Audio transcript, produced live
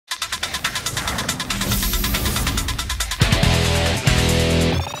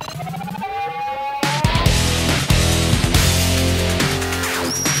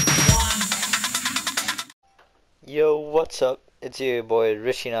What's up? It's your boy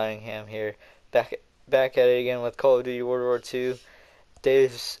Richie Nottingham here, back at it again with Call of Duty World War II.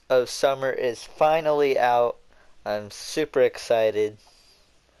 Days of Summer is finally out. I'm super excited.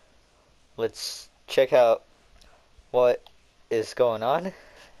 Let's check out what is going on.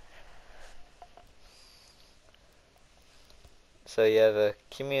 So you have a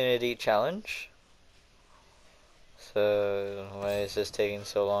community challenge. So why is this taking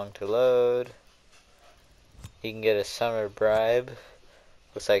so long to load? You can get a summer bribe.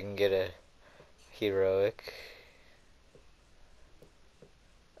 Looks like I can get a heroic.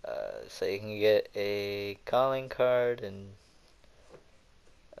 So you can get a calling card and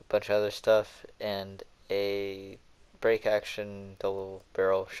a bunch of other stuff and a break action double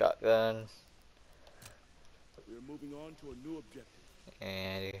barrel shotgun. We're moving on to a new objective.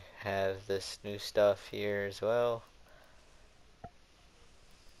 And you have this new stuff here as well.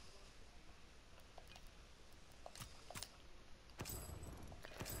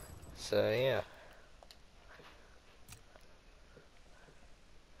 So yeah.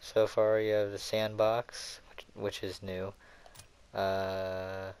 So far you have the sandbox, which is new.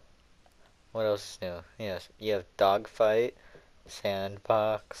 What else is new? Yes, you have dogfight,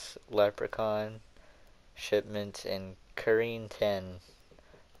 sandbox, leprechaun, shipment, and Kareen 10.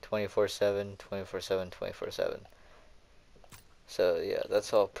 24/7, 24/7, 24/7. So yeah,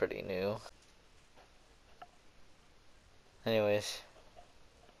 that's all pretty new. Anyways,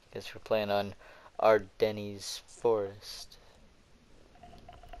 guess we're playing on Ardennes Forest.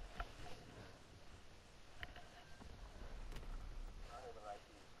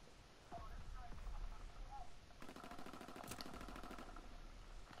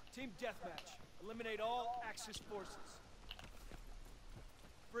 Team deathmatch. Eliminate all Axis forces.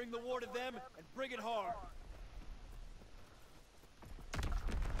 Bring the war to them and bring it hard.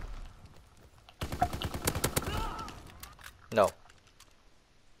 No.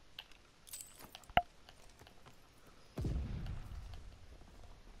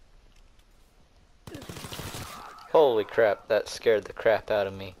 Holy crap, that scared the crap out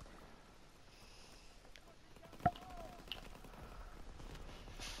of me.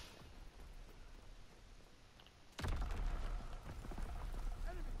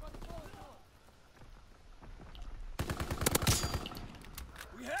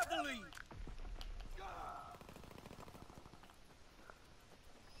 We have the lead.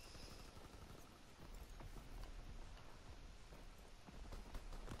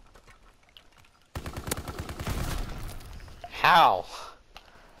 How?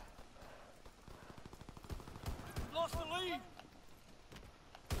 Lost the lead.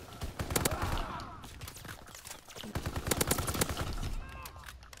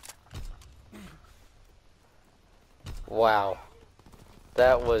 Wow.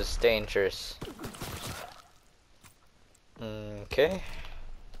 That was dangerous. Okay.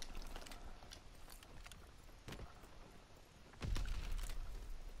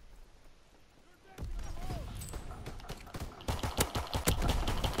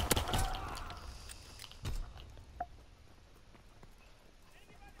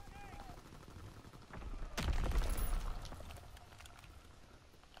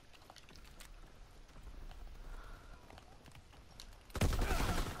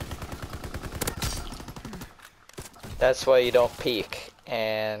 That's why you don't peek,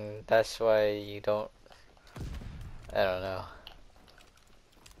 and that's why you don't, I don't know.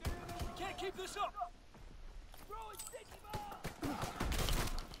 We can't keep this up.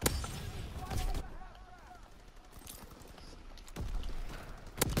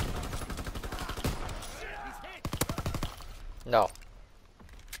 No.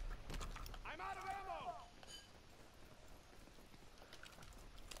 I'm out of ammo.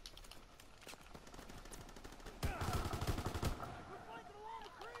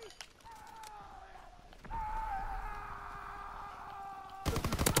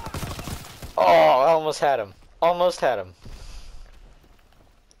 Oh, I almost had him. Almost had him.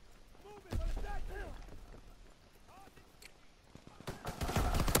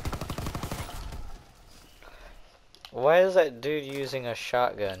 Why is that dude using a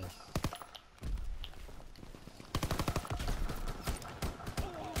shotgun?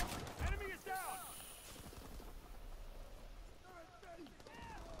 Enemy is down.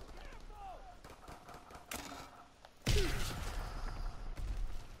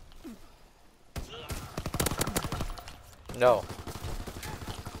 No.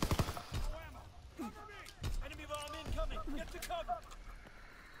 Enemy bomb incoming. Get to cover.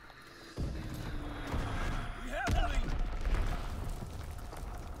 We have the lead.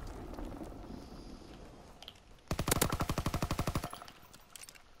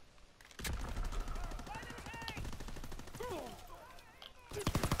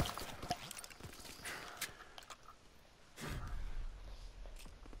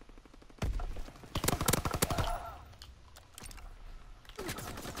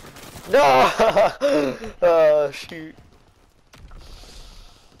 No! Oh, shoot.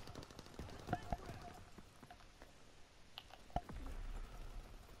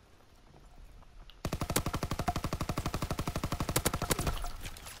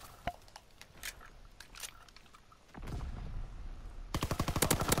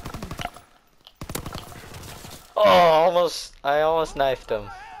 Oh, I almost knifed him.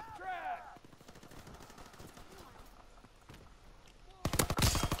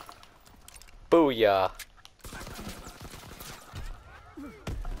 Booyah.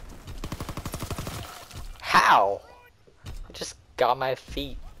 How? I just got my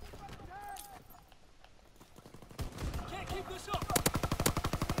feet. Can't keep this up.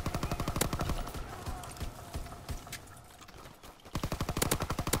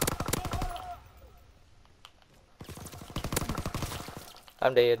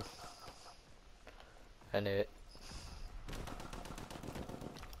 I'm dead. I knew it.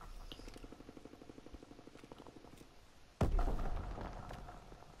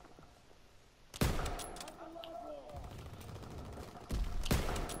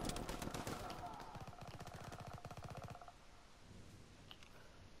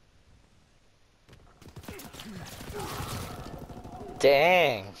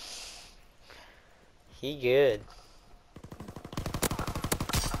 Dang. He good.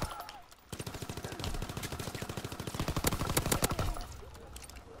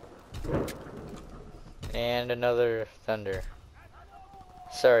 And another thunder.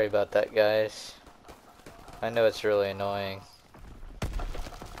 Sorry about that, guys. I know it's really annoying.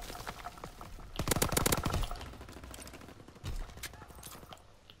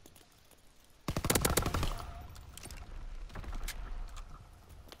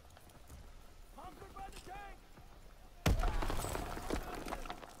 Conquered by the tank.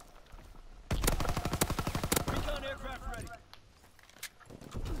 Recon aircraft ready.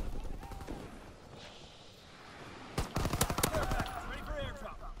 Aircraft ready for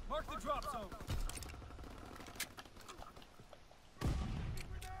airdrop. Mark the drop zone.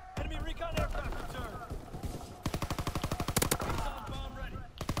 Enemy recon aircraft returned. Recon bomb ready.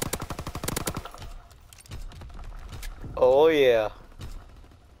 Oh yeah.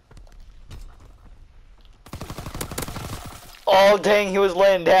 Oh dang, he was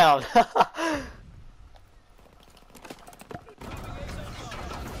laying down.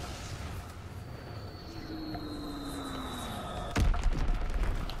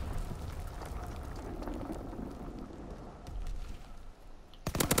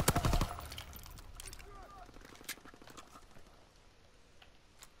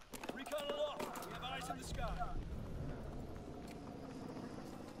 Recon aloft. We have eyes in the sky.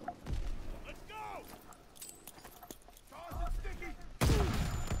 Let's go! Toss it, Sticky!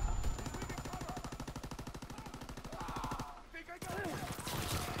 Think I got it!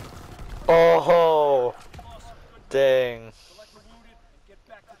 Oh Awesome. Good. dang. Select the wounded and get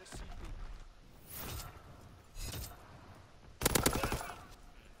back to the CP.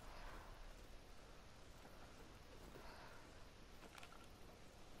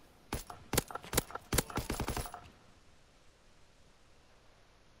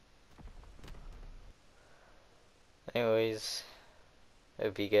 Anyways,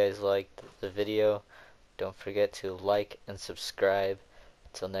 hope you guys liked the video. Don't forget to like and subscribe.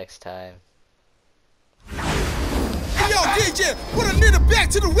 Until next time. Hey yo, DJ, put a little back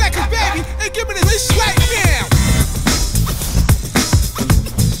to the record, baby, and give me this right now.